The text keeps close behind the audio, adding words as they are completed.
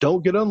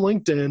don't get on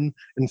LinkedIn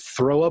and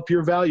throw up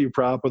your value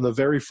prop on the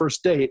very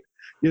first date.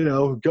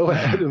 Go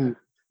ahead and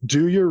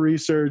do your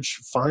research,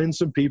 find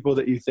some people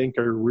that you think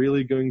are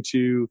really going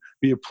to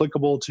be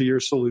applicable to your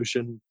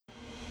solution.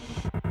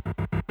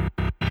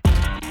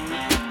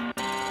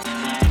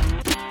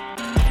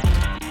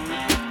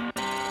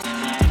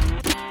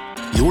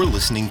 You're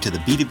listening to the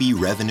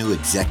B2B Revenue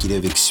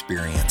Executive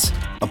Experience,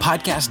 a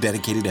podcast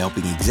dedicated to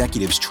helping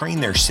executives train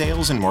their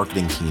sales and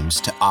marketing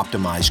teams to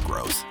optimize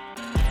growth.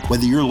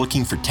 Whether you're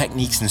looking for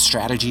techniques and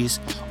strategies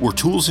or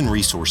tools and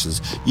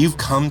resources, you've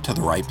come to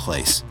the right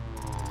place.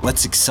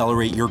 Let's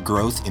accelerate your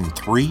growth in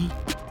 3,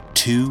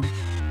 2,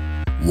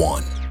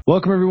 1.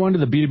 Welcome, everyone, to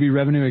the B2B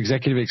Revenue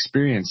Executive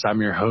Experience.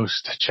 I'm your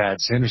host, Chad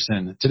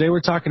Sanderson. Today,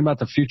 we're talking about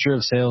the future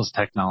of sales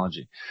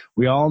technology.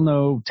 We all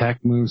know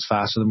tech moves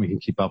faster than we can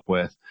keep up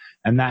with,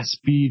 and that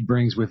speed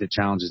brings with it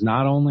challenges,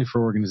 not only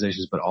for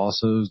organizations, but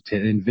also to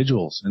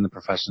individuals in the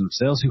profession of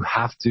sales who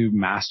have to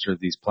master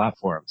these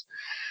platforms.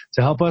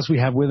 To help us, we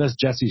have with us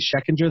Gessie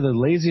Schechinger, the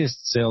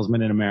laziest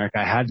salesman in America.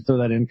 I had to throw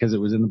that in because it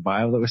was in the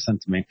bio that was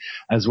sent to me,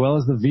 as well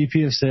as the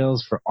VP of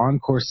Sales for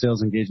Encore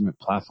Sales Engagement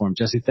Platform.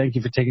 Gessie, thank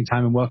you for taking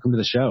time and welcome to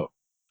the show.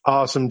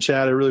 Awesome,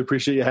 Chad. I really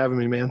appreciate you having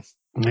me, man.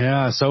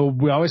 Yeah, so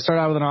we always start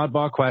out with an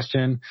oddball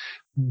question.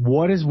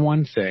 What is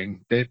one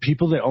thing that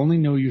people that only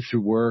know you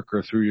through work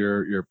or through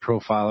your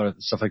profile or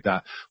stuff like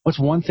that, what's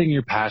one thing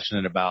you're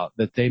passionate about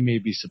that they may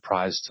be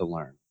surprised to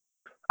learn?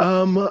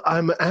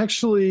 I'm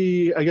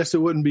actually, I guess it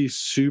wouldn't be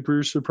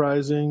super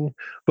surprising,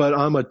 but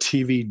I'm a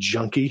TV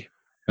junkie.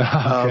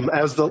 Okay.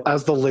 As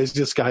the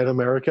laziest guy in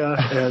America,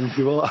 and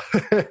people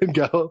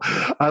go,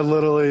 I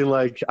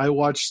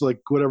watch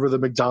whatever the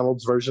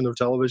McDonald's version of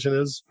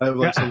television is. I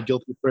have some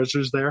guilty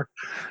pleasures there.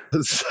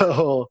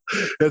 So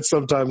it's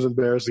sometimes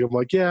embarrassing. I'm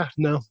like, yeah,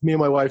 no, me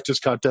and my wife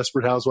just caught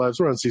Desperate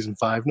Housewives. We're on season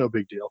 5. No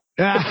big deal.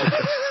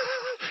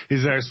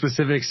 Is there a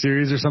specific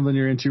series or something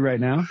you're into right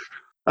now?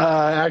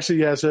 Actually,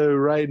 yeah. So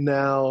right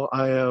now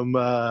I am,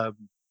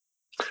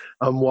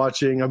 I'm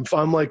watching,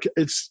 I'm like,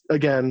 it's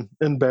again,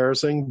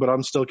 embarrassing, but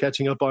I'm still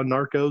catching up on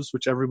Narcos,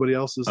 which everybody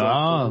else is like,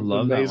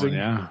 love amazing.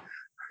 That one,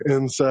 yeah.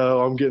 And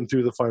so I'm getting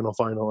through the final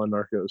on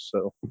Narcos.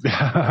 So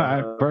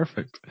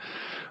Perfect.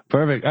 All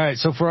right.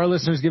 So for our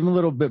listeners, give them a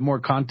little bit more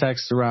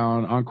context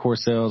around Encore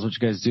Sales, what you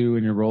guys do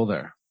in your role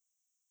there.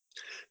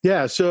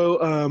 Yeah, so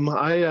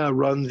I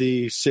run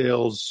the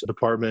sales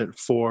department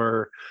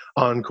for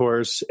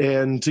OnCourse,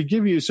 and to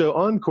give you, so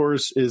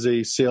OnCourse is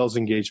a sales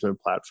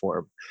engagement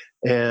platform,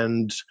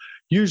 and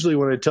usually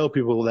when I tell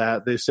people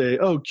that, they say,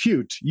 "Oh,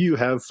 cute, you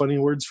have funny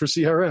words for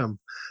CRM,"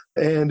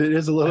 and it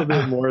is a little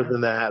bit more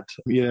than that.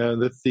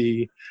 That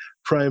the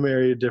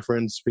primary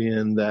difference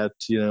being that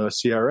a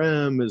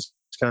CRM is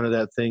kind of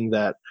that thing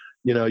that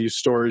you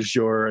stores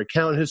your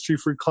account history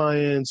for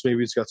clients.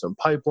 Maybe it's got some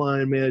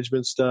pipeline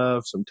management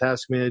stuff, some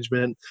task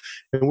management.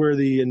 And where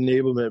the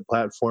enablement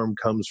platform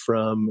comes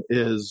from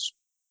is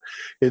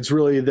it's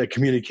really the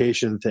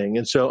communication thing.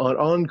 And so on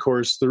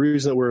OnCourse, the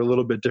reason that we're a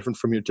little bit different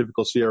from your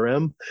typical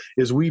CRM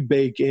is we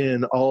bake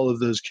in all of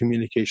those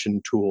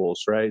communication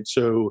tools, right?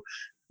 So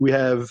we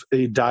have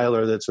a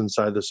dialer that's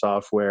inside the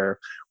software.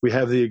 We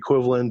have the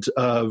equivalent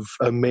of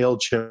a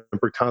MailChimp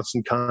or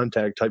constant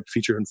contact type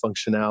feature and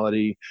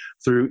functionality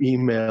through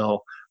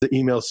email. The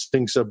email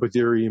syncs up with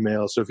your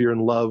email. So if you're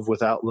in love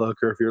with Outlook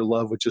or if you're in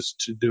love with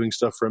just doing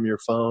stuff from your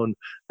phone,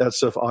 that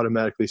stuff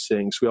automatically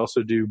syncs. We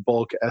also do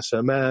bulk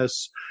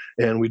SMS,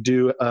 and we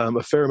do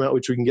a fair amount,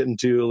 which we can get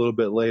into a little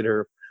bit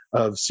later,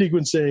 of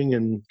sequencing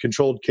and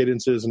controlled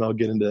cadences, and I'll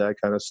get into that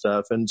kind of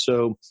stuff. And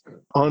so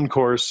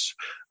OnCourse,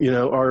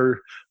 our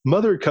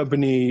mother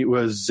company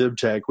was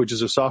ZibTech, which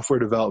is a software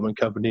development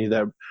company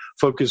that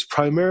focused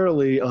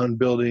primarily on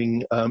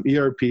building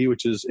ERP,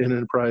 which is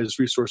enterprise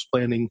resource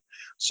planning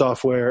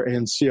software,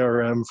 and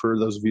CRM, for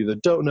those of you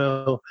that don't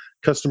know,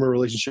 customer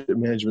relationship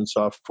management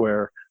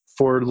software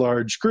for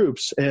large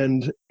groups.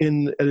 And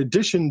in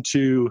addition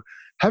to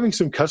having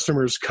some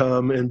customers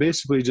come and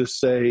basically just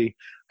say,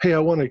 "Hey, I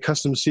want a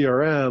custom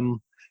CRM,"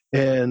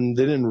 and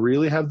they didn't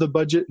really have the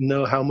budget and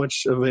know how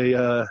much of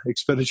a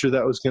expenditure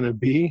that was going to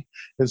be.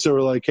 And so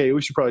we're like, hey,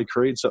 we should probably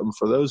create something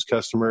for those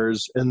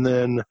customers. And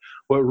then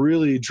what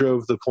really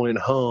drove the point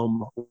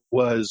home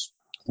was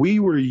we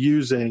were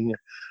using,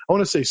 I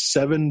want to say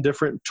 7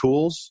 different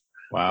tools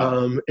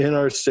in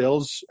our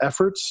sales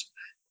efforts.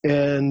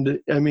 And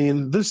I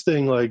mean, this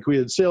thing, we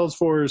had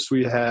Salesforce,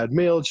 we had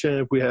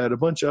MailChimp, we had a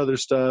bunch of other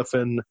stuff.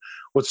 And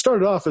what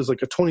started off as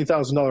like a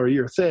 $20,000 a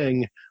year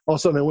thing, all of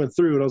a sudden I went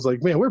through and I was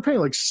like, man, we're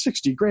paying like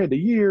 $60,000 a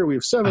year. We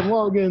have 7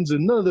 logins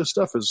and none of this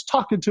stuff is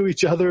talking to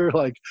each other.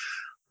 Like,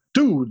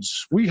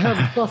 dudes, we have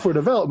a software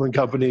development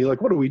company.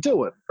 Like, what are we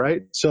doing?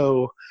 Right.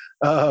 So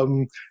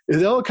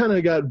it all kind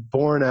of got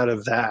born out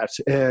of that.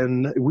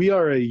 And we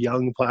are a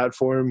young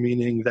platform,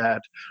 meaning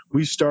that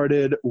we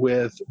started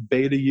with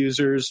beta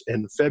users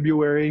in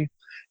February,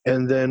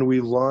 and then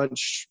we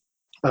launched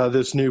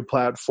this new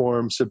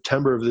platform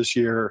September of this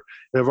year,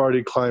 and have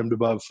already climbed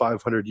above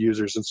 500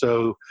 users. And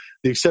so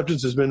the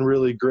acceptance has been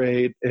really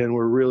great, and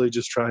we're really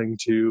just trying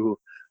to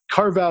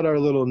carve out our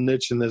little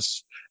niche in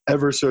this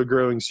ever so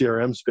growing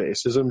CRM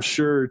space. As I'm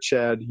sure,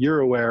 Chad, you're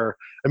aware.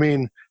 I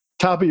mean,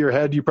 top of your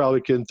head, you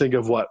probably can think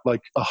of what,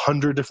 like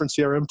 100 different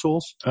CRM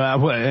tools?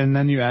 And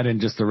then you add in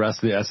just the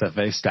rest of the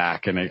SFA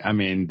stack. And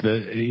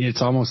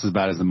it's almost as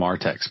bad as the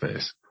MarTech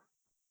space.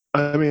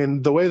 I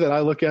mean, the way that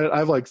I look at it, I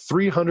have like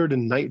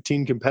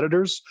 319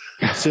 competitors,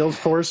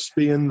 Salesforce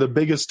being the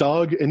biggest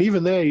dog, and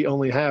even they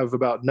only have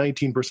about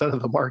 19%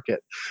 of the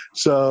market.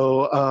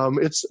 So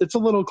it's a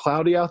little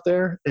cloudy out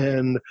there,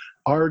 and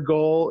our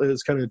goal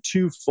is kind of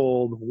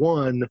twofold.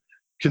 One,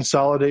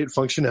 consolidate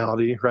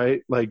functionality, right?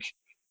 Like,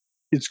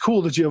 it's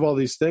cool that you have all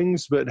these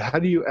things, but how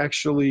do you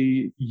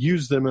actually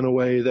use them in a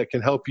way that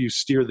can help you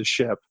steer the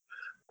ship?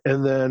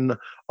 And then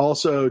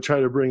also try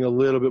to bring a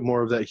little bit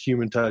more of that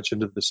human touch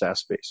into the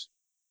SaaS space.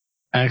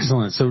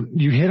 Excellent. So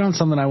you hit on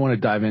something I want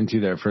to dive into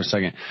there for a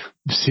second.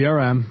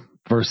 CRM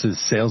versus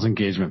sales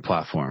engagement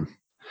platform.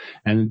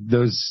 And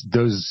those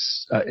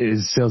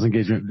is sales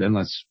engagement, and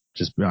let's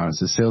just be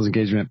honest, is sales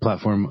engagement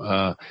platform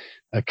a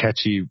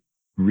catchy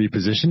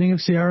repositioning of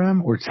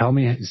CRM? Or help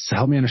me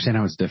understand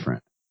how it's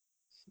different.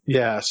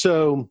 Yeah.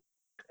 So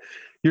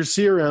your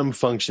CRM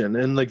function,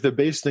 and like the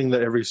base thing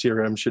that every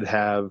CRM should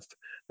have,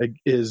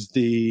 is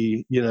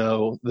the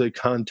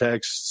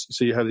context.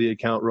 So you have the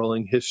account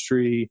rolling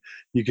history,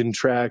 you can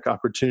track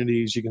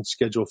opportunities, you can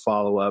schedule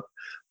follow-up.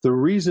 The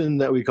reason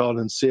that we call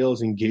it a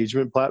sales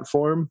engagement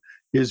platform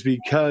is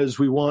because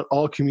we want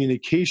all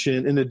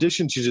communication, in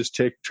addition to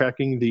just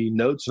tracking the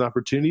notes and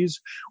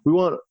opportunities, we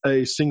want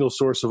a single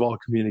source of all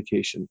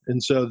communication.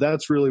 And so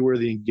that's really where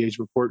the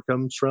engagement report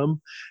comes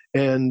from.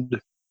 And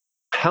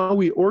how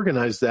we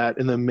organize that,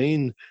 in the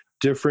main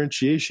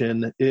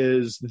differentiation,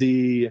 is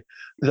the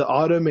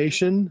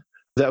automation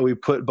that we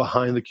put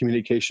behind the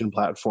communication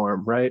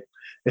platform, right?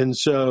 And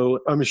so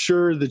I'm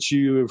sure that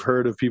you have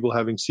heard of people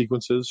having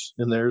sequences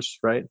in theirs,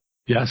 right?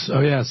 Yes. Oh,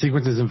 yeah.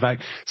 Sequences. In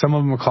fact, some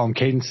of them will call them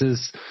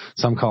cadences.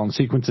 Some call them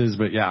sequences.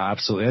 But yeah,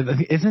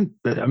 absolutely.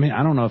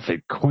 I don't know if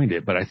they coined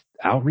it, but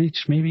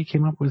Outreach maybe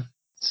came up with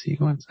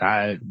sequence.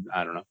 I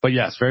don't know. But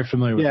yes, very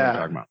familiar with what you're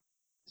talking about.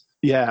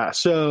 Yeah.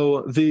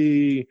 So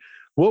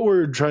what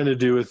we're trying to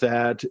do with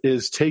that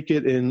is take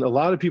it in. A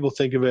lot of people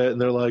think of it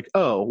and they're like,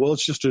 oh, well,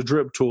 it's just a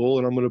drip tool,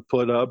 and I'm going to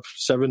put up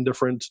 7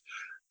 different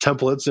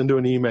templates into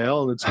an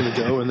email and it's going to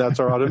go, and that's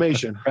our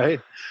automation, right?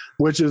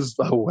 Which is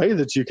a way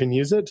that you can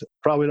use it.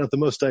 Probably not the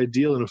most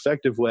ideal and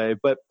effective way,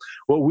 but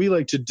what we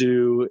like to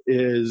do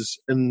is,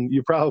 and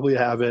you probably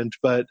haven't,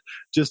 but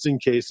just in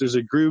case, there's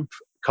a group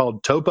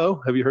called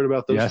Topo. Have you heard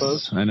about those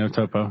folks? Yes, I know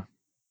Topo.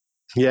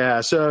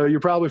 Yeah, so you're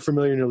probably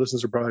familiar, and your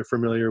listeners are probably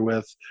familiar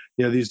with,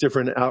 these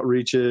different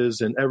outreaches,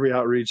 and every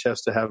outreach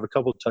has to have a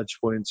couple touch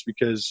points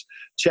because,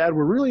 Chad,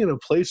 we're really in a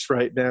place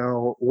right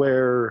now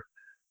where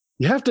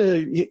you have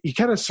to, you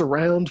kind of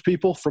surround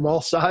people from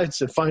all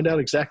sides and find out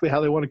exactly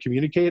how they want to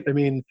communicate. I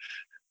mean,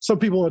 some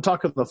people want to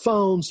talk on the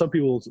phone, some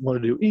people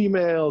want to do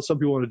email, some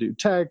people want to do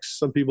text,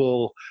 some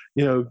people,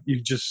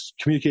 you just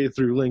communicate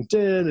through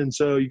LinkedIn, and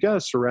so you got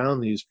to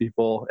surround these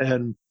people.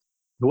 And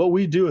what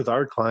we do with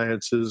our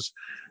clients is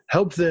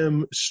help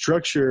them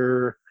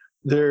structure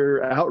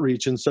their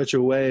outreach in such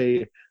a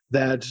way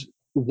that,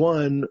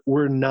 one,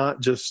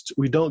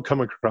 we don't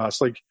come across,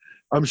 like,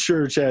 I'm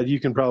sure, Chad, you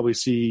can probably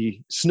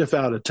sniff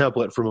out a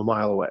template from a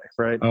mile away,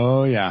 right?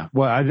 Oh, yeah.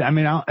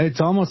 Well,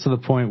 it's almost to the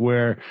point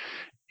where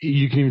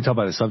you can even tell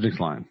by the subject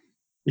line.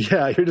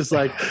 Yeah, you're just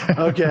like,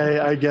 okay,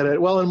 I get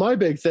it. Well, and my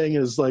big thing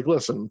is like,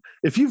 listen,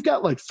 if you've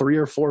got like 3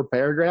 or 4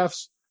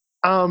 paragraphs,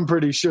 I'm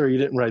pretty sure you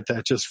didn't write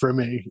that just for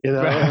me, I'm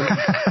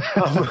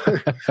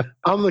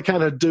the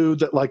kind of dude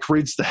that like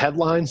reads the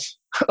headlines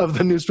of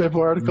the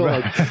newspaper article.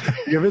 Right. Like,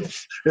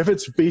 if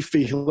it's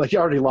beefy, like, you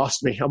already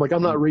lost me. I'm like,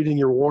 I'm not reading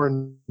your War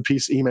and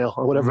Peace email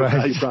or whatever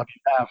value prop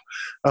you have.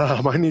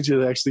 I need you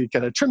to actually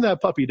kind of trim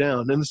that puppy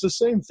down. And it's the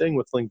same thing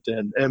with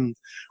LinkedIn. And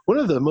one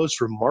of the most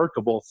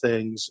remarkable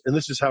things, and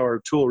this is how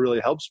our tool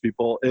really helps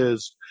people,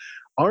 is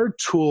our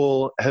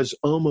tool has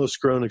almost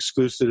grown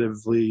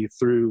exclusively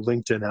through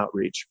LinkedIn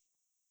outreach.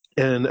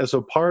 And as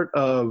a part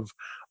of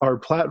our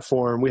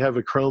platform, we have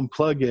a Chrome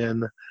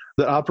plugin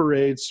that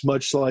operates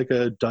much like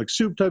a Duck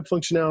Soup type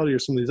functionality or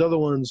some of these other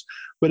ones,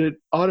 but it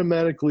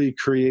automatically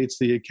creates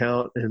the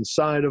account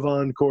inside of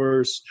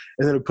OnCourse,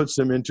 and then it puts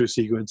them into a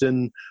sequence.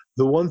 And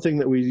the one thing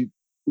that we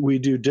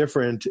do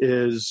different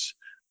is,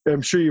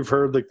 I'm sure you've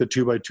heard like the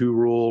 2x2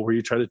 rule, where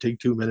you try to take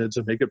 2 minutes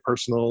and make it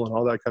personal and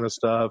all that kind of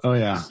stuff. Oh,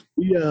 yeah.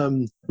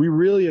 We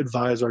really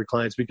advise our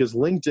clients, because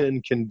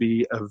LinkedIn can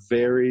be a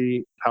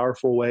very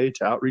powerful way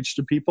to outreach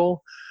to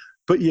people,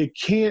 but you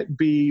can't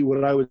be,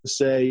 what I would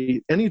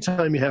say,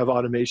 anytime you have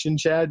automation,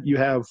 Chad, you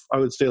have, I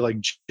would say, like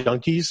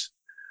junkies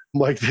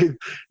Like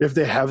if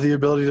they have the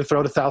ability to throw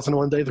it 1,000 in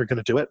one day, they're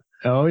going to do it.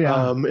 Oh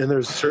yeah. And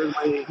there's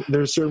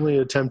certainly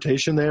a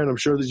temptation there, and I'm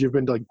sure that you've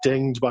been like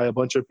dinged by a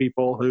bunch of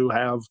people who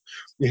have,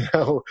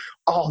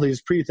 all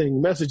these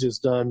pre-thing messages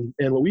done.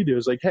 And what we do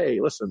is like, hey,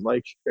 listen,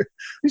 like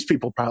these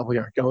people probably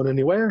aren't going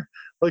anywhere.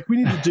 Like we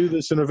need to do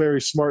this in a very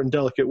smart and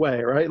delicate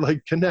way, right?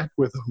 Like connect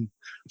with them,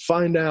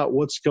 find out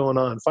what's going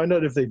on, find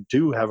out if they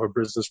do have a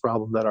business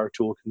problem that our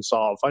tool can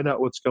solve, find out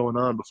what's going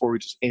on before we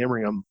just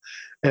hammering them.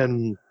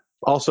 And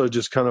also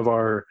just kind of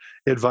our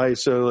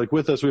advice. So like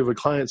with us, we have a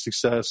client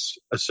success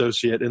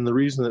associate. And the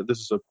reason that this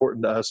is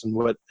important to us and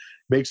what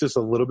makes us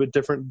a little bit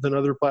different than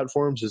other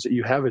platforms is that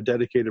you have a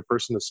dedicated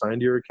person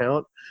assigned to your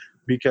account.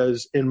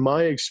 Because in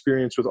my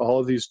experience with all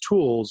of these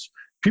tools,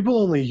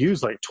 people only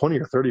use like 20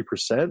 or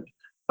 30%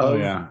 of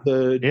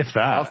the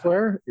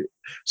software,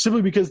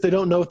 simply because they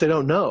don't know what they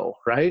don't know,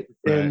 right?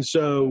 And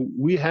so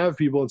we have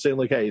people saying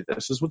like, hey,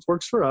 this is what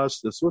works for us.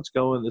 This is what's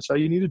going. This is how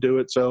you need to do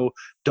it. So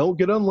don't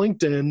get on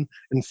LinkedIn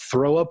and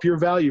throw up your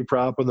value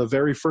prop on the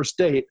very first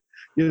date.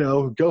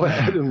 Go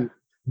ahead and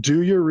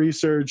do your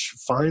research,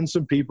 find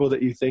some people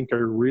that you think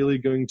are really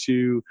going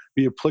to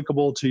be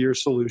applicable to your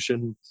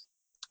solution,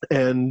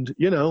 and,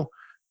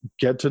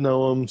 get to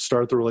know them,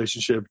 start the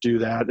relationship, do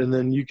that. And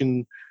then you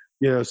can,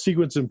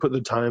 sequence and put the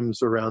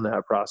times around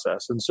that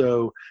process. And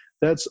so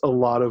that's a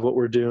lot of what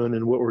we're doing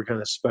and what we're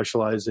kind of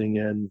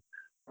specializing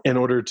in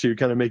order to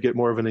kind of make it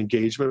more of an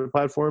engagement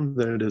platform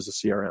than it is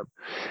a CRM.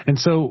 And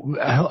so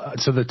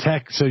the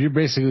tech, so you're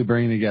basically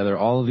bringing together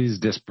all of these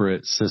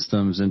disparate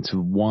systems into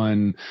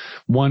one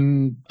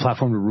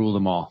platform to rule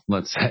them all,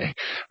 let's say,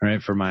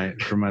 right? For my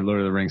Lord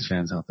of the Rings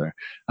fans out there.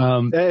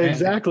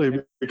 Exactly.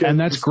 And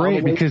that's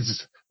great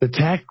because the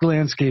tech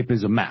landscape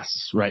is a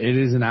mess, right? It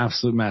is an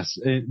absolute mess.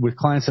 With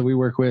clients that we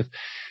work with,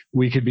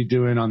 we could be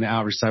doing on the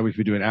outreach side, we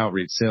could be doing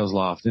Outreach,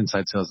 SalesLoft,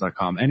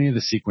 InsideSales.com, any of the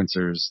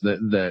sequencers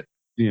that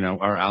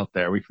are out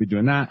there. We could be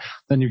doing that.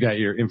 Then you got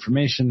your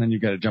information. Then you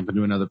got to jump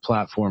into another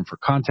platform for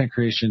content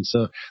creation.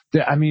 So,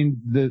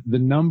 the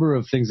number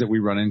of things that we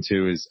run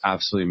into is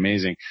absolutely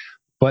amazing.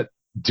 But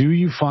do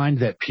you find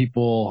that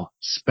people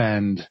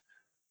spend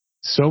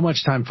so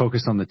much time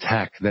focused on the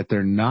tech that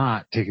they're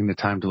not taking the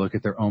time to look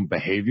at their own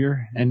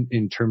behavior and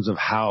in terms of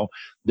how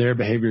their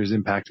behavior is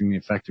impacting the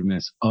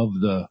effectiveness of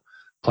the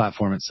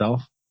platform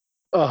itself?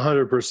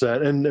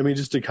 100%. And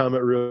just to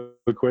comment real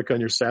quick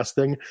on your SaaS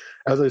thing,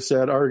 as I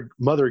said, our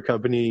mother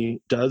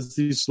company does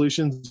these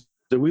solutions.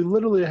 We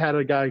literally had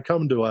a guy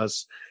come to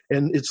us,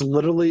 and it's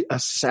literally a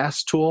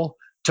SaaS tool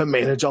to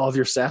manage all of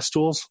your SaaS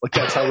tools. Like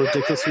that's how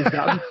ridiculous we've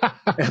gotten.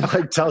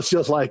 And tells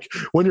you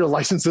when your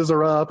licenses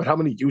are up and how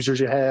many users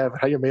you have,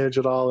 how you manage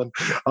it all. And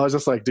I was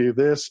just like, dude,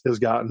 this has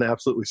gotten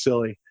absolutely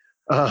silly.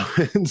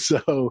 And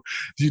so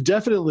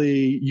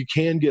you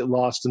can get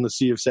lost in the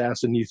sea of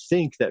SaaS, and you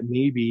think that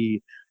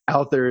maybe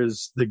out there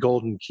is the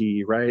golden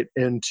key, right?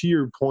 And to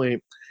your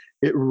point,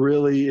 it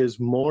really is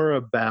more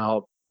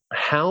about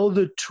how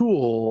the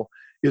tool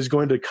is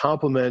going to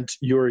complement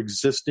your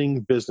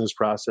existing business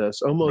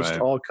process. Almost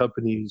all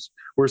companies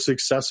were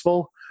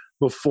successful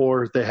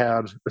before they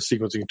had a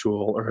sequencing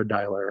tool or a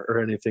dialer or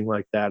anything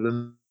like that.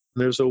 And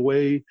there's a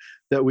way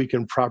that we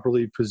can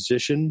properly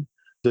position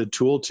the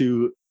tool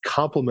to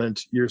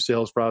complement your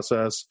sales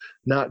process,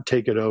 not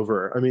take it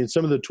over.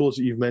 Some of the tools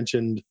that you've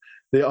mentioned,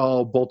 they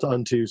all bolt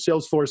onto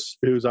Salesforce,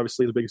 who's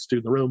obviously the biggest dude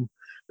in the room.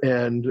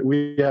 And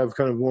we have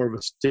kind of more of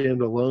a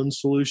standalone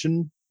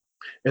solution.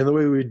 And the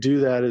way we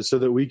do that is so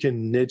that we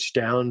can niche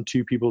down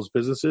to people's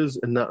businesses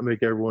and not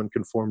make everyone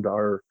conform to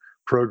our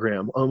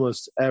program.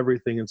 Almost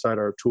everything inside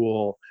our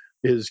tool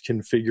is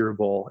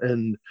configurable.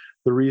 And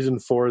the reason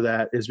for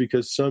that is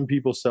because some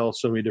people sell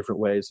so many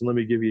different ways. And let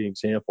me give you an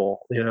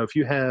example. If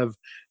you have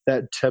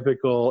that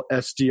typical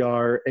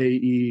SDR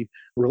AE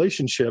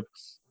relationship,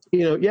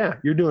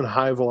 you're doing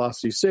high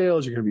velocity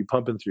sales. You're going to be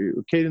pumping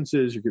through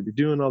cadences. You're going to be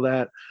doing all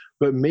that.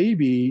 But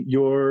maybe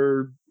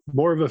you're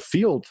more of a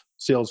field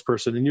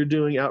salesperson and you're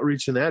doing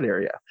outreach in that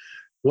area.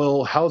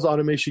 Well, how's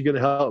automation going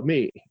to help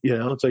me?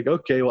 It's like,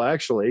 okay, well,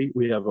 actually,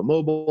 we have a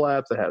mobile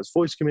app that has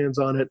voice commands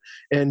on it,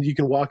 and you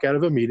can walk out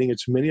of a meeting,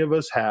 which many of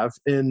us have,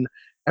 and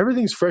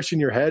everything's fresh in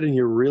your head, and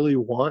you really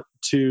want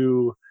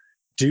to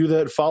do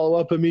that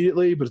follow-up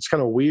immediately, but it's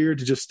kind of weird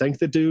to just thank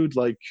the dude,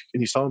 and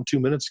you saw him 2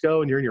 minutes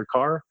ago, and you're in your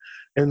car.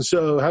 And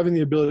so having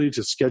the ability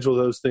to schedule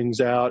those things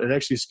out and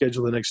actually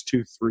schedule the next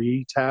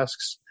 2-3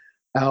 tasks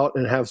out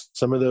and have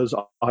some of those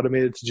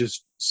automated to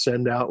just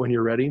send out when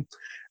you're ready.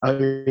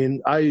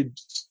 To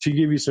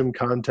give you some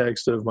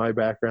context of my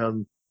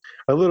background,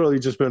 I literally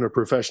just been a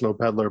professional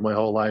peddler my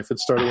whole life. It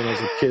started when I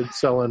was a kid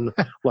selling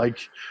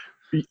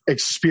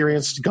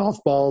experienced golf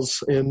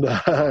balls and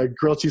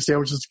grilled cheese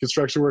sandwiches to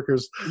construction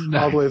workers.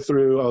 Nice. All the way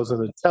through. I was in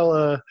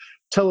a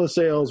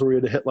telesales where we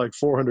had to hit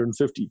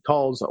 450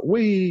 calls a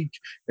week.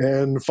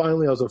 And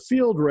finally, I was a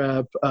field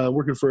rep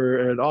working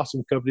for an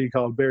awesome company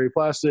called Berry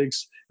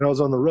Plastics. And I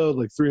was on the road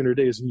 300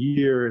 days a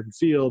year in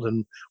field.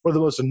 And one of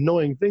the most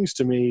annoying things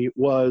to me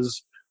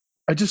was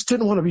I just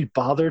didn't want to be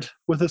bothered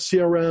with a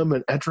CRM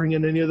and entering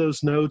in any of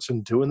those notes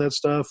and doing that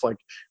stuff. Like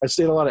I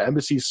stayed at a lot of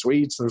embassy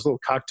suites. There's a little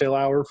cocktail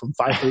hour from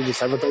 5:30 to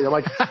 7:30. I'm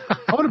like,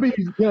 I want to be,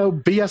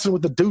 BSing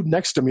with the dude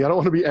next to me. I don't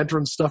want to be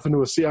entering stuff into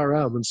a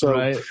CRM. And so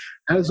Right.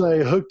 as I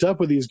hooked up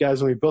with these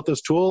guys and we built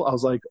this tool, I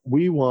was like,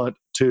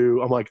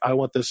 I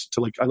want this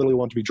to I literally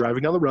want to be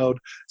driving down the road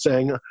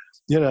saying,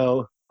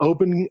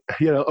 open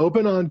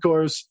on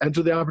course,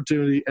 enter the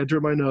opportunity,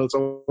 enter my notes. I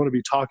want to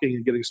be talking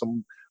and getting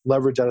some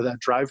leverage out of that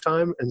drive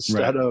time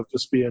instead of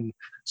just being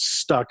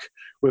stuck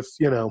with,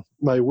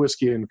 my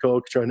whiskey and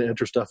Coke trying to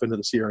enter stuff into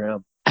the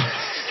CRM.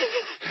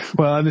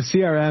 Well, in the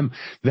CRM,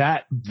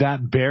 that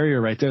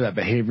barrier right there, that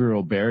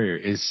behavioral barrier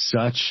is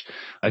such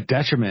a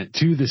detriment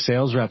to the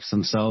sales reps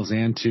themselves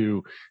and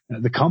to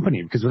the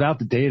company, because without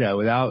the data,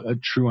 without a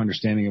true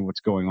understanding of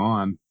what's going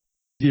on,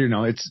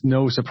 it's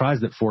no surprise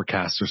that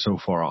forecasts are so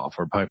far off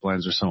or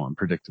pipelines are so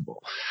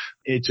unpredictable.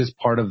 It's just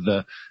part of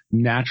the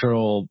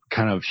natural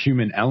kind of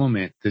human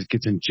element that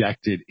gets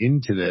injected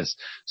into this.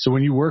 So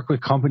when you work with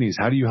companies,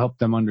 how do you help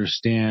them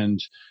understand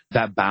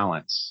that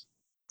balance?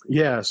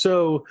 Yeah.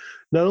 So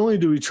not only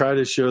do we try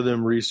to show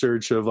them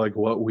research of like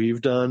what we've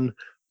done,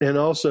 and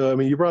also,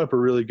 you brought up a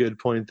really good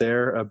point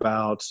there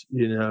about,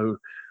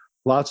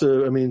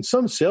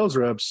 some sales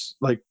reps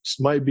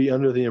might be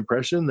under the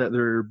impression that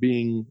they're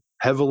being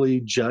heavily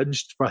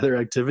judged by their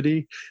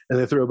activity, and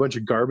they throw a bunch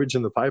of garbage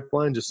in the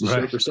pipeline just to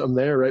show there's something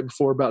there right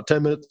before about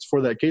 10 minutes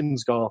before that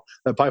cadence call,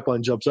 that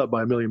pipeline jumps up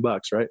by $1 million,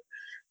 right?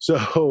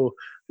 So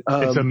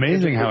it's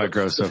amazing how it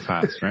grows so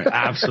fast, right?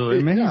 Absolutely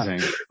amazing.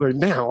 Like,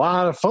 man, a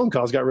lot of phone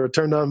calls got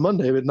returned on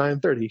Monday at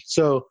 9:30.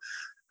 So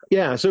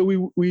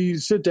we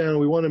sit down,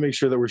 we want to make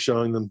sure that we're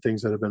showing them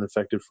things that have been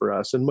effective for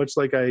us. And much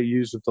like I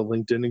used with the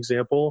LinkedIn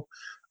example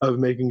of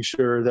making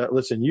sure that,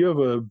 listen, you have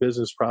a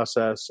business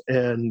process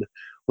and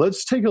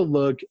let's take a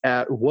look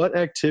at what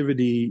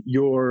activity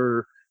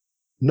your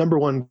number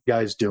one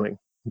guy's doing.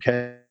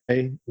 Okay.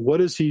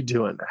 What is he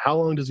doing? How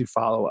long does he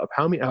follow up?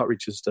 How many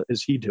outreaches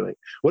is he doing?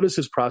 What is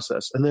his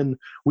process? And then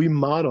we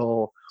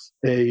model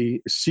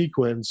a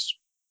sequence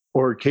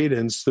or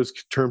cadence. Those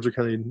terms are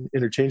kind of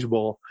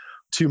interchangeable,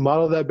 to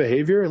model that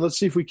behavior. And let's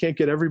see if we can't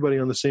get everybody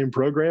on the same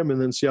program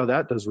and then see how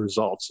that does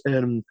results.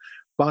 And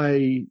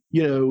by,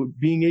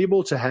 being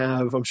able to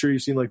have, I'm sure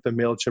you've seen like the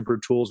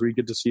MailChimp tools where you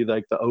get to see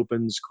like the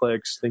opens,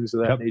 clicks, things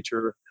of that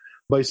nature.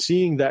 By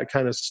seeing that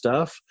kind of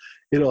stuff,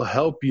 it'll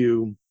help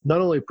you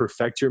not only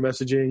perfect your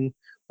messaging,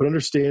 but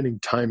understanding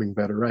timing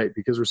better, right?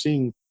 Because we're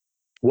seeing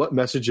what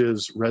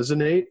messages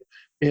resonate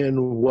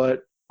in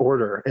what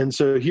order. And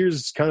so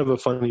here's kind of a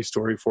funny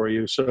story for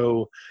you.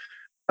 So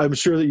I'm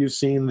sure that you've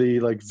seen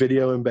the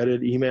video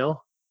embedded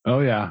email. Oh,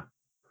 yeah.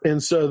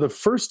 And so the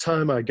first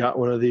time I got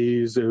one of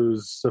these, it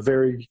was a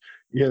very,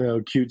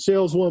 cute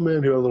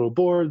saleswoman who had a little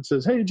board,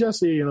 says, "Hey,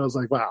 Gessie." And I was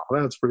like, wow,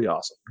 that's pretty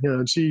awesome.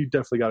 And she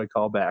definitely got a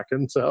call back.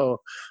 And so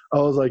I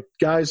was like,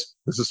 guys,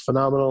 this is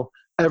phenomenal.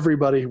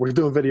 Everybody, we're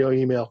doing video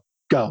email.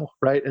 Go.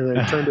 Right. And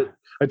I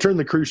turned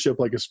the cruise ship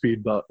like a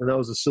speedboat. And that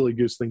was a silly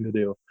goose thing to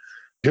do.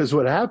 Because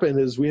what happened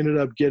is we ended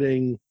up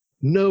getting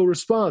no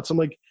response. I'm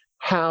like,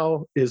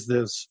 how is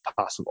this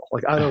possible?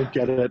 I don't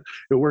get it.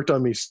 It worked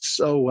on me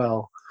so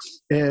well.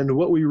 And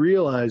what we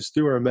realized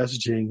through our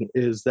messaging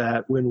is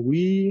that when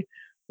we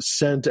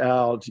sent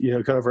out,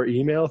 kind of our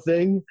email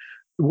thing,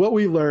 what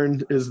we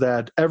learned is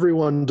that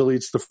everyone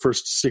deletes the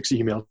first 6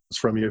 emails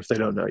from you if they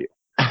don't know you.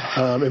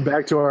 And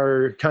back to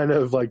our kind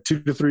of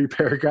 2 to 3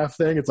 paragraph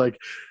thing, it's like,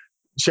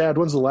 Chad,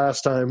 when's the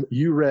last time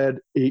you read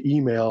an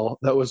email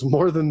that was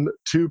more than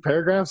 2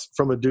 paragraphs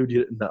from a dude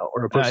you didn't know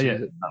or a person you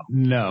didn't know?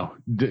 No,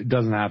 it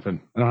doesn't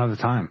happen. I don't have the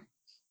time.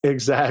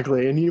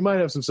 Exactly. And you might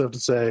have some stuff to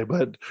say,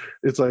 but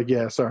it's like,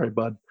 yeah, sorry,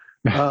 bud.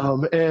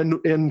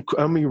 And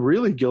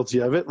really guilty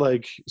of it.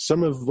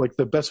 Some of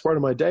the best part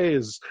of my day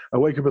is I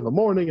wake up in the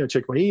morning, I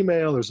check my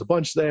email, there's a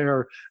bunch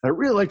there. I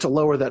really like to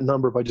lower that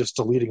number by just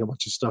deleting a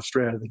bunch of stuff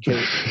straight out of the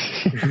gate.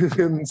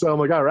 And so I'm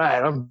like, all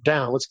right, I'm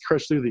down. Let's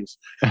crush through these.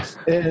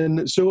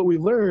 And so what we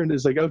learned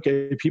is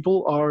okay,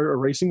 people are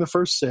erasing the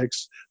first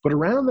 6, but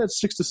around that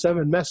 6 to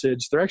 7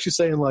 message, they're actually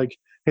saying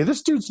hey,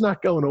 this dude's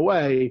not going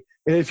away.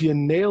 And if you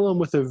nail them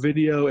with a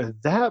video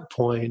at that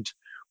point,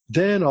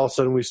 then all of a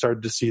sudden we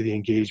started to see the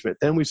engagement.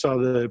 Then we saw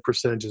the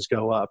percentages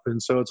go up.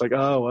 And so it's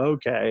oh,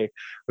 okay.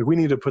 We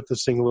need to put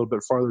this thing a little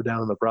bit farther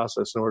down in the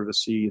process in order to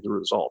see the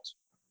results.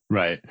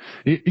 Right.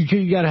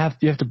 You have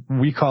to,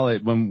 we call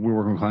it, when we're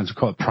working with clients, we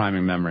call it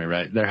priming memory,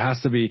 right? There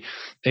has to be,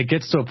 it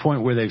gets to a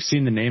point where they've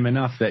seen the name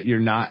enough that you're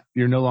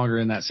no longer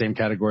in that same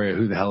category of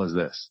who the hell is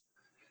this?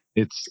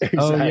 It's,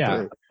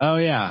 exactly. Oh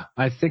yeah.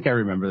 I think I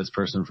remember this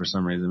person for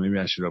some reason. Maybe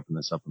I should open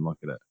this up and look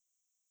at it.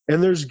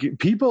 And there's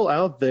people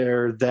out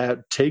there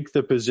that take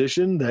the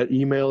position that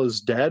email is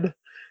dead.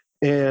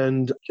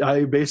 And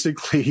I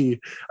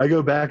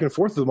go back and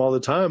forth with them all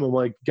the time. I'm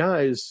like,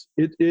 guys,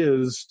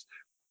 it's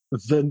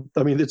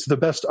the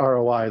best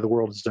ROI the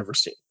world has ever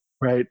seen,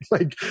 right?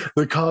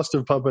 The cost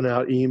of pumping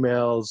out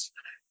emails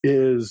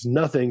is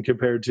nothing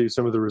compared to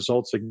some of the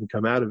results that can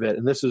come out of it.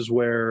 And this is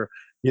where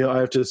I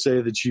have to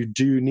say that you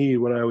do need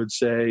what I would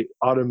say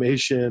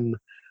automation.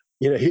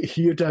 You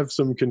have to have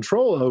some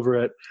control over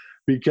it,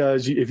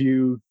 because if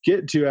you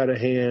get too out of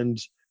hand,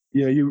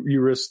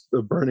 you risk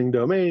the burning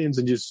domains,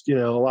 and just,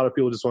 a lot of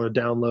people just want to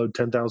download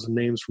 10,000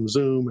 names from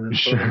Zoom and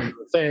throw them into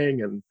a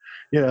thing. And,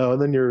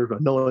 and then you're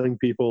annoying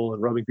people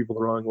and rubbing people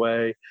the wrong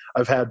way.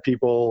 I've had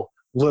people,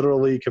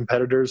 literally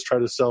competitors, try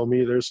to sell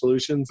me their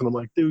solutions. And I'm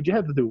like, dude, you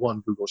had to do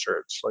one Google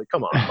search. Like,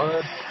 come on,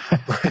 bud.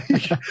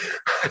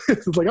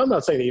 It's like, I'm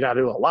not saying you got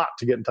to do a lot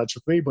to get in touch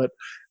with me, but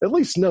at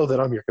least know that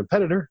I'm your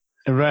competitor.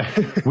 Right.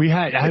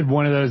 I had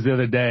one of those the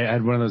other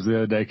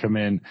day. Come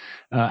in.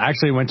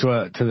 Actually went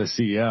to the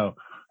CEO,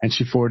 and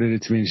she forwarded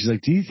it to me, and she's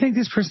like, do you think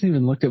this person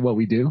even looked at what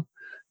we do?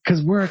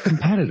 Because we're a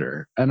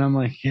competitor. And I'm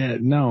like, yeah,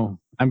 no,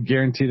 I'm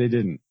guaranteed they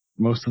didn't.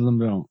 Most of them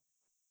don't.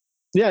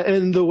 Yeah.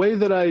 And the way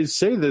that I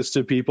say this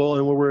to people,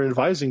 and when we're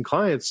advising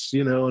clients,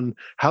 and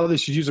how they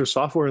should use their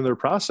software in their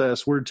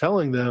process, we're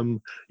telling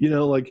them,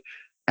 like,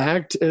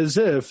 act as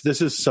if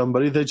this is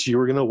somebody that you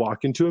were going to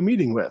walk into a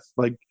meeting with.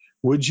 Like,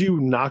 would you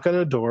knock on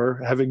a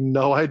door having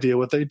no idea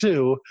what they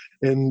do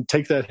and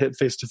take that hit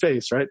face to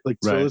face, right? Like,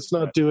 so let's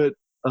not do it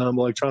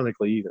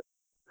electronically either.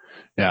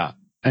 Yeah.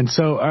 And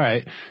so, all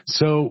right.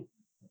 So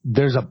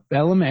there's a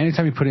element,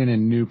 anytime you put in a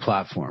new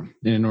platform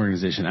in an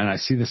organization, and I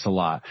see this a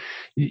lot,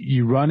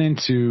 you run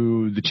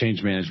into the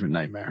change management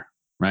nightmare,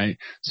 right?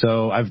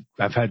 So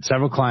I've had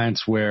several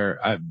clients where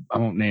I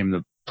won't name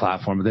the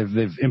platform, but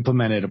they've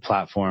implemented a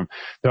platform.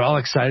 They're all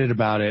excited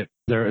about it.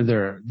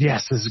 They're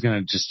yes, this is going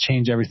to just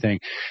change everything.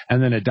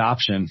 And then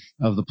adoption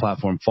of the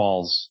platform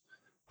falls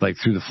like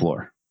through the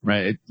floor,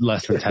 right?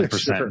 Less than 10%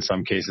 sure. In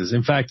some cases.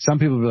 In fact, some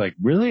people will be like,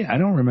 really? I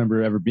don't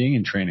remember ever being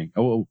in training.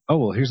 Oh,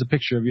 well, here's a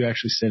picture of you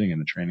actually sitting in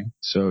the training.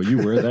 So you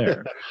were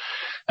there.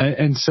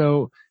 And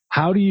so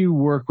how do you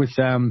work with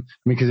them?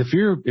 I mean, because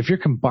if you're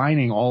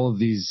combining all of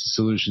these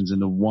solutions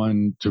into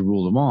one to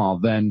rule them all,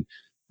 then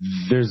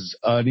there's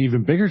an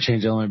even bigger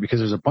change element, because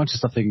there's a bunch of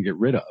stuff they can get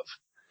rid of.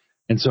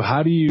 And so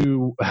how do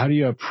you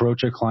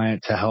approach a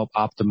client to help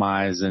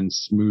optimize and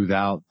smooth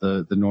out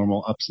the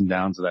normal ups and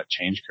downs of that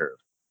change curve?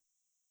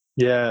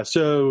 Yeah.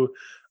 So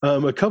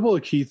a couple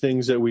of key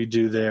things that we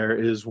do there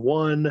is,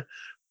 one,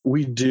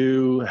 we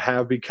do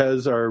have,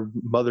 because our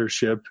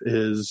mothership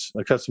is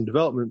a custom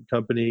development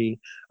company,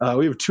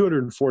 we have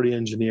 240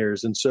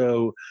 engineers. And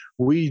so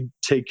we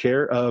take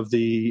care of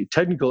the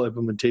technical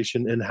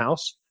implementation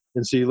in-house.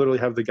 And so you literally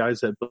have the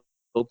guys that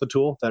built the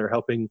tool that are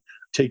helping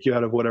take you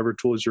out of whatever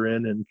tools you're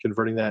in and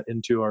converting that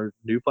into our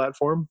new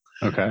platform.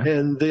 Okay.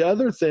 And the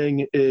other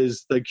thing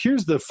is, like,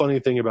 here's the funny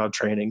thing about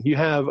training. You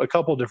have a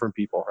couple different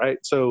people, right?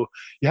 So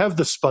you have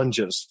the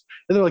sponges,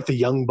 and they're like the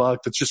young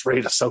buck that's just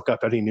ready to soak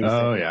up any new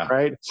thing, yeah.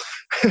 right?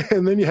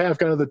 And then you have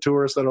kind of the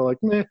tourists that are like,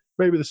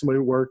 maybe this might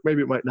work,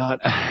 maybe it might not.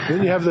 And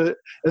then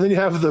you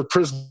have the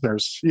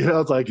prisoners.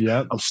 It's like,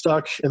 yep. I'm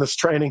stuck in this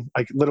training.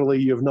 Literally,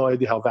 you have no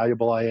idea how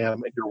valuable I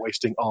am, and you're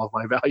wasting all of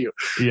my value.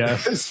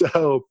 Yes.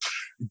 So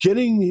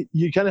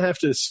you kind of have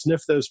to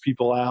sniff those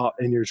people out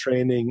in your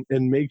training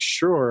and make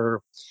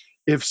sure,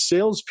 if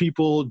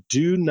salespeople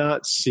do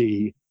not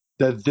see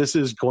that this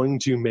is going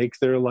to make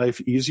their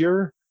life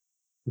easier,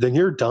 then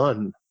you're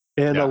done.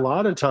 And a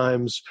lot of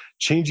times,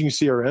 changing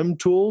CRM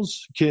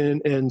tools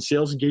and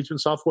sales engagement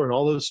software and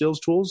all those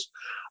sales tools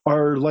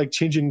are like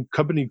changing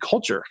company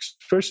culture,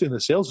 especially in the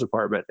sales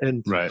department.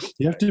 And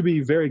you have to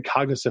be very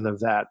cognizant of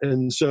that.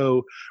 And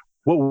so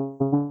what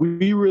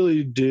we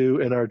really do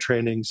in our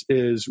trainings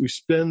is we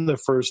spend the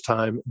first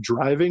time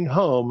driving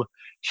home.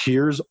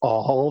 Here's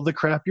all the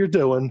crap you're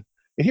doing,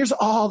 and here's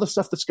all the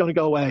stuff that's going to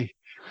go away.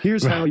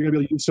 Here's how you're going to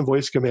be able to use some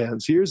voice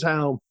commands. Here's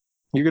how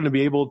you're going to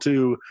be able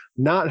to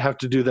not have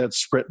to do that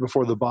sprint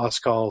before the boss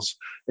calls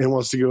and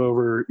wants to go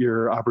over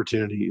your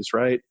opportunities,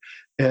 right?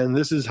 And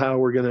this is how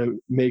we're going to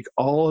make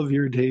all of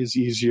your days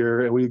easier.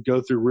 And we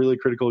go through really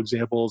critical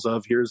examples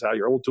of, here's how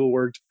your old tool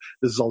worked.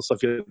 This is all the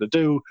stuff you have to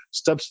do.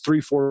 Steps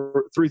 3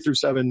 through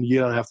 7, you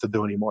don't have to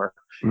do anymore.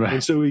 Right.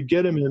 And so we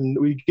get them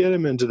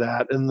into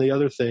that. And the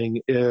other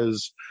thing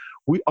is,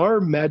 our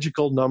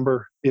magical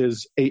number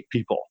is 8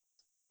 people.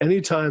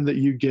 Anytime that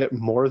you get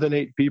more than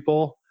 8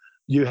 people,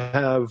 you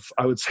have,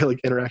 I would say,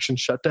 like, interaction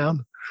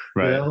shutdown,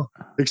 right?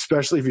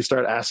 Especially if you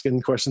start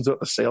asking questions about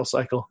the sales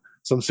cycle.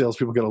 Some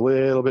salespeople get a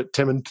little bit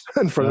timid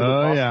in front of the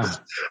boss.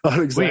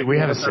 Yeah. Exactly. Wait, we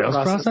have a sales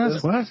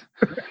process? What?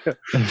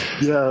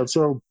 Yeah.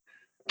 So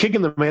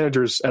kicking the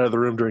managers out of the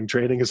room during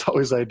training is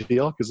always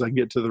ideal, because I can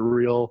get to the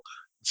real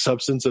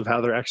substance of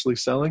how they're actually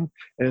selling.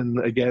 And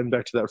again,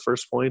 back to that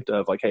first point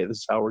of like, hey, this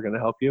is how we're going to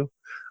help you.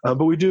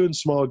 But we do in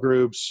small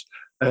groups.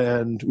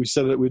 And we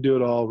said that we do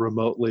it all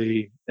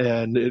remotely,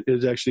 and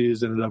it actually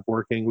has ended up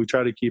working. We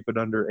try to keep it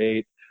under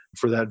 8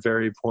 for that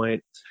very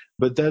point.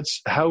 But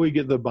that's how we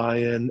get the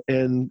buy-in.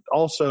 And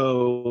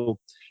also,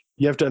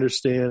 you have to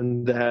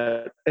understand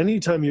that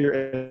anytime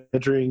you're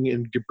entering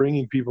and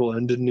bringing people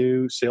into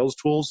new sales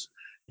tools,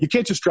 you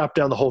can't just drop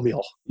down the whole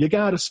meal. You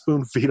got to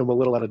spoon feed them a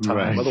little at a time.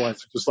 Right. Otherwise,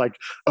 they're just like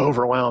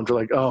overwhelmed. They're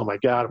like, oh my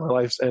God, my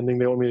life's ending.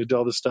 They want me to do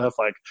all this stuff.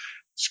 Like,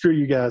 screw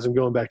you guys. I'm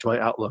going back to my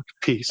Outlook.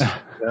 Peace.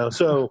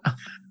 So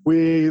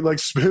we like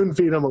spoon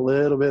feed them a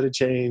little bit of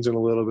change and a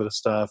little bit of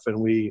stuff. And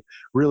we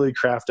really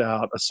craft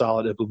out a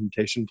solid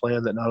implementation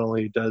plan that not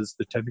only does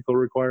the technical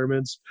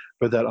requirements,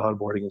 but that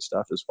onboarding and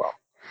stuff as well.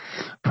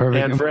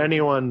 Perfect. And for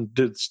anyone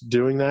that's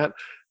doing that,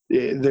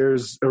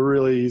 there's a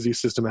really easy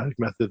systematic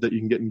method that you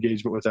can get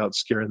engagement without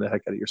scaring the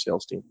heck out of your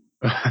sales team.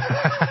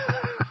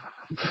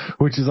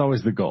 Which is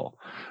always the goal,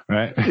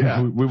 right?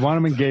 Yeah. We want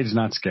them engaged,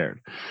 not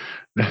scared.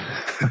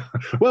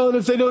 Well, and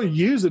if they don't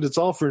use it, it's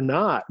all for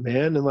naught,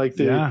 man. And like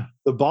the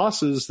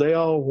bosses, they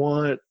all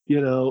want,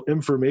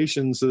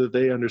 information so that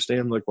they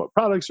understand like what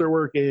products are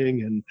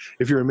working. And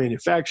if you're in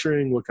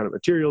manufacturing, what kind of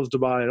materials to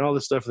buy and all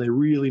this stuff. And they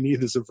really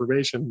need this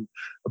information.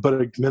 But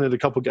a minute a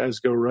couple guys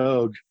go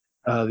rogue,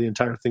 the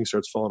entire thing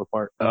starts falling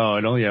apart. Oh,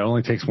 it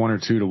only takes one or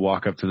two to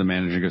walk up to the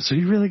manager and go, so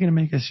you're really going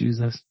to make us use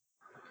this?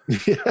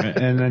 Yeah.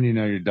 And then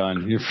you're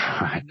done. You're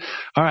fine.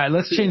 All right,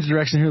 let's change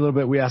direction here a little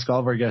bit. We ask all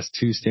of our guests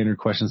 2 standard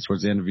questions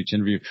towards the end of each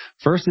interview.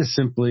 First is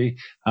simply,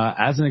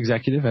 as an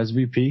executive, as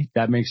VP,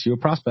 that makes you a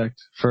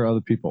prospect for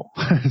other people.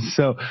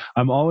 So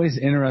I'm always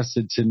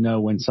interested to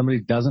know when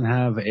somebody doesn't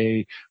have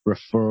a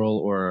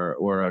referral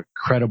or a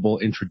credible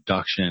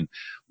introduction,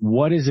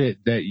 what is it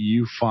that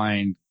you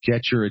find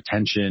gets your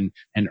attention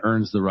and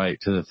earns the right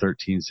to the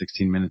 13,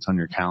 16 minutes on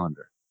your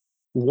calendar?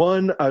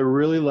 One, I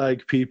really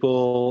like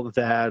people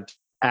that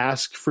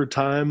ask for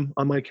time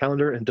on my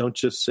calendar and don't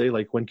just say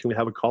like, when can we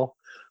have a call?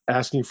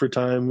 Asking for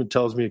time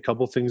tells me a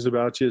couple things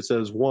about you. It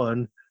says,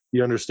 1,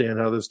 you understand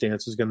how this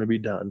dance is going to be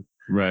done.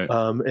 Right.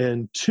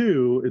 And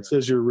 2, it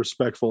says you're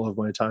respectful of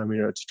my time and you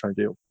know what to try to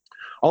do.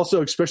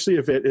 Also, especially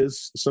if it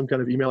is some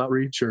kind of email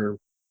outreach or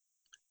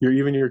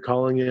you're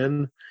calling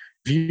in,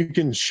 if you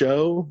can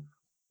show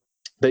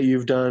that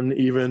you've done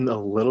even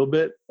a little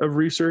bit of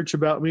research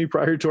about me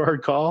prior to our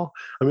call.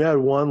 I mean, I had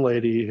one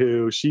lady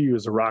who she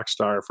was a rock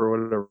star for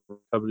whatever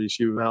company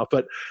she was out,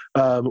 but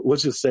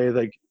let's just say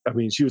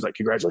she was like,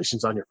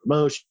 congratulations on your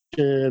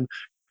promotion.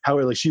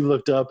 She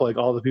looked up like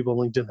all the people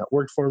on LinkedIn that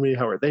worked for me.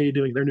 How are they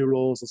doing their new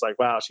roles? It's like,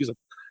 wow, she's a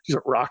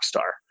rock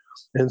star.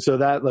 And so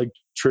that like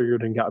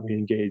triggered and got me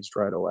engaged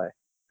right away.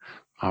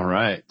 All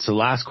right. So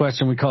last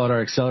question, we call it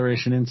our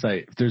acceleration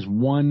insight. If there's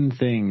one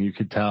thing you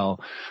could tell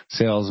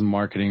sales and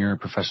marketing or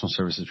professional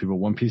services people,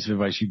 one piece of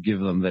advice you'd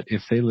give them that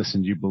if they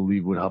listened, you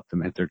believe would help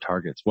them hit their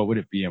targets, what would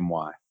it be and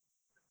why?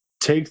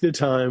 Take the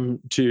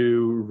time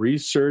to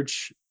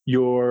research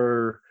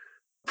your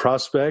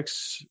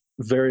prospects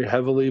very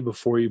heavily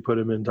before you put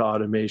them into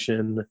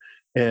automation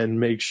and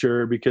make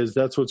sure, because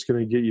that's what's going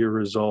to get you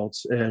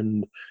results.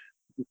 And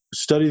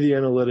study the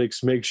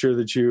analytics, make sure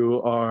that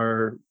you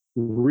are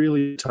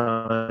really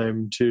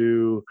time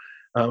to,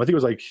 I think it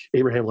was like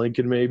Abraham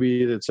Lincoln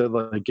maybe that said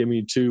like, give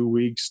me 2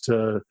 weeks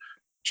to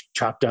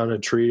chop down a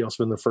tree. I'll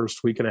spend the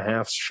first week and a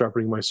half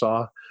sharpening my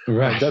saw.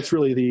 Right. That's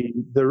really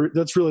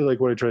that's really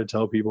like what I try to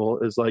tell people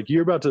is like,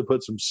 you're about to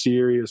put some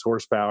serious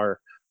horsepower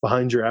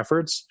behind your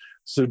efforts.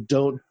 So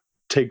don't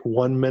take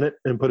 1 minute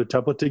and put a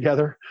template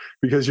together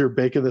because you're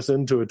baking this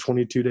into a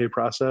 22-day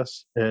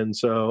process. And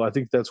so I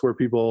think that's where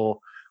people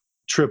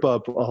trip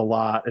up a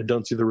lot and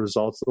don't see the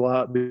results a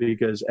lot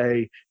because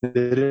A, they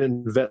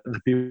didn't vet the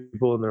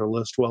people in their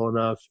list well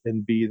enough,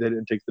 and B, they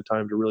didn't take the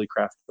time to really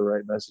craft the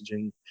right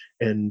messaging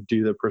and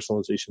do the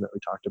personalization that we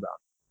talked about.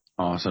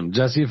 Awesome.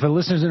 Gessie, if a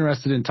listener's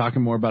interested in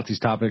talking more about these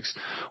topics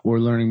or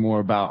learning more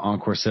about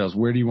Encore Sales,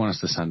 where do you want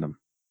us to send them?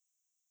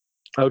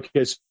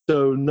 Okay,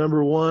 so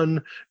number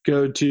 1,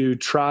 go to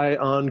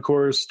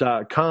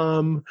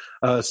tryonccourse.com,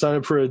 sign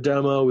up for a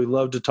demo. We'd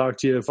love to talk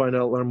to you,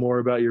 learn more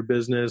about your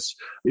business.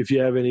 If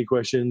you have any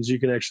questions, you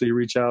can actually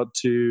reach out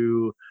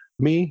to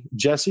me,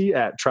 Gessie,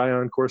 at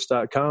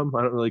tryonccourse.com.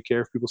 I don't really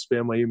care if people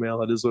spam my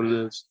email. It is what it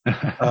is.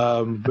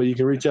 But you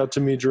can reach out to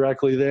me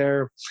directly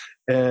there.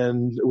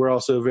 And we're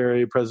also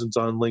very present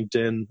on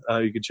LinkedIn.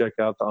 You can check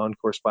out the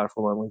OnCourse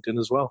platform on LinkedIn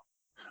as well.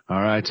 All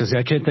right, Gessie,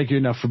 I can't thank you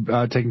enough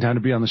for taking time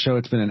to be on the show.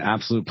 It's been an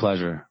absolute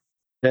pleasure.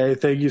 Hey,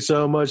 thank you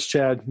so much,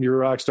 Chad. You're a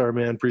rock star,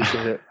 man.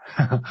 Appreciate it.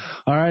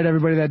 All right,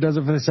 everybody, that does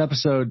it for this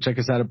episode. Check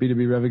us out at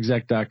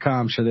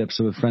b2brevexec.com. Share the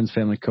episode with friends,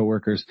 family,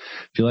 coworkers.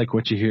 If you like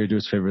what you hear, do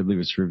us a favor, leave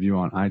us a review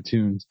on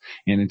iTunes.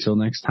 And until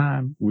next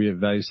time, we at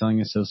Value Selling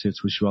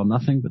Associates wish you all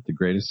nothing but the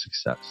greatest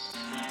success.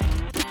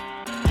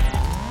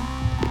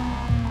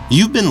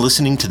 You've been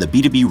listening to the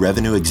B2B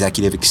Revenue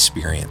Executive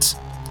Experience.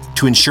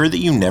 To ensure that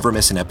you never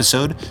miss an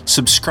episode,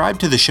 subscribe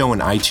to the show in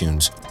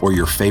iTunes or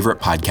your favorite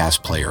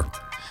podcast player.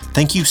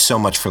 Thank you so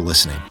much for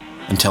listening.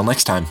 Until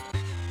next time.